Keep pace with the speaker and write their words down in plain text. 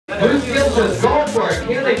field just going for it.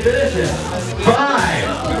 Can they finish it?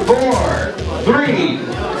 5, 4, 3,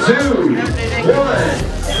 2,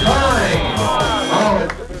 1. Time.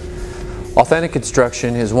 Authentic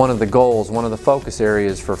instruction is one of the goals, one of the focus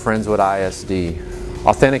areas for Friendswood ISD.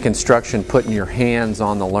 Authentic instruction, putting your hands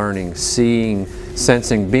on the learning, seeing,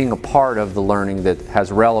 sensing, being a part of the learning that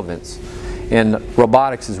has relevance. And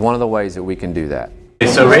robotics is one of the ways that we can do that.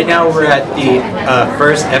 So right now we're at the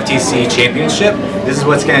first FTC championship. This is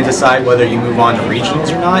what's going to decide whether you move on to regionals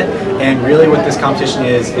or not. And really what this competition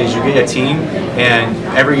is you get a team, and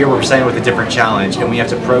every year we're presented with a different challenge, and we have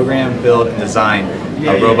to program, build, and design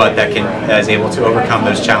a robot that is able to overcome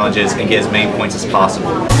those challenges and get as many points as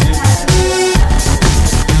possible.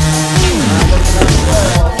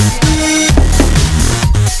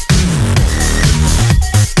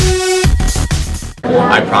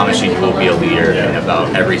 I promise you will be a leader in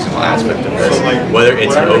about every single aspect of this. Whether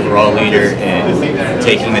it's an overall leader in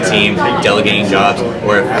taking the team, delegating jobs,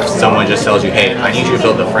 or if someone just tells you, hey, I need you to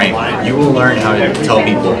build the frame, you will learn how to tell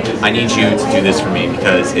people, I need you to do this for me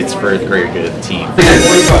because it's for the greater good of the team.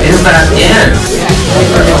 Is that in?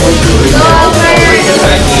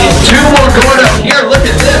 2 more going up here. Look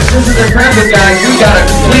at this. This is impressive, guys. We got a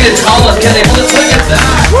completed column. Can they look at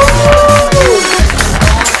that?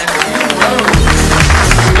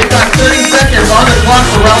 Got 30 seconds on the clock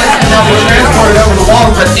for Raleigh to now be transported over the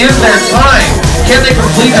wall, but is there time? Can they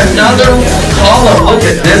complete another column? Look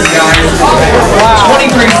at this, guys.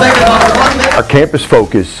 23 seconds on the clock. Our campus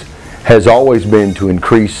focus has always been to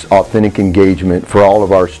increase authentic engagement for all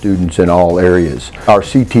of our students in all areas. Our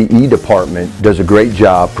CTE department does a great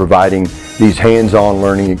job providing these hands-on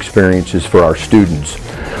learning experiences for our students.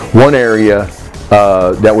 One area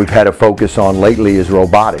that we've had a focus on lately is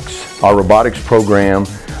robotics. Our robotics program,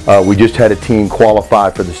 we just had a team qualify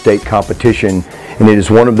for the state competition, and it is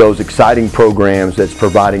one of those exciting programs that's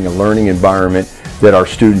providing a learning environment that our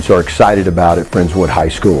students are excited about at Friendswood High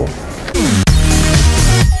School.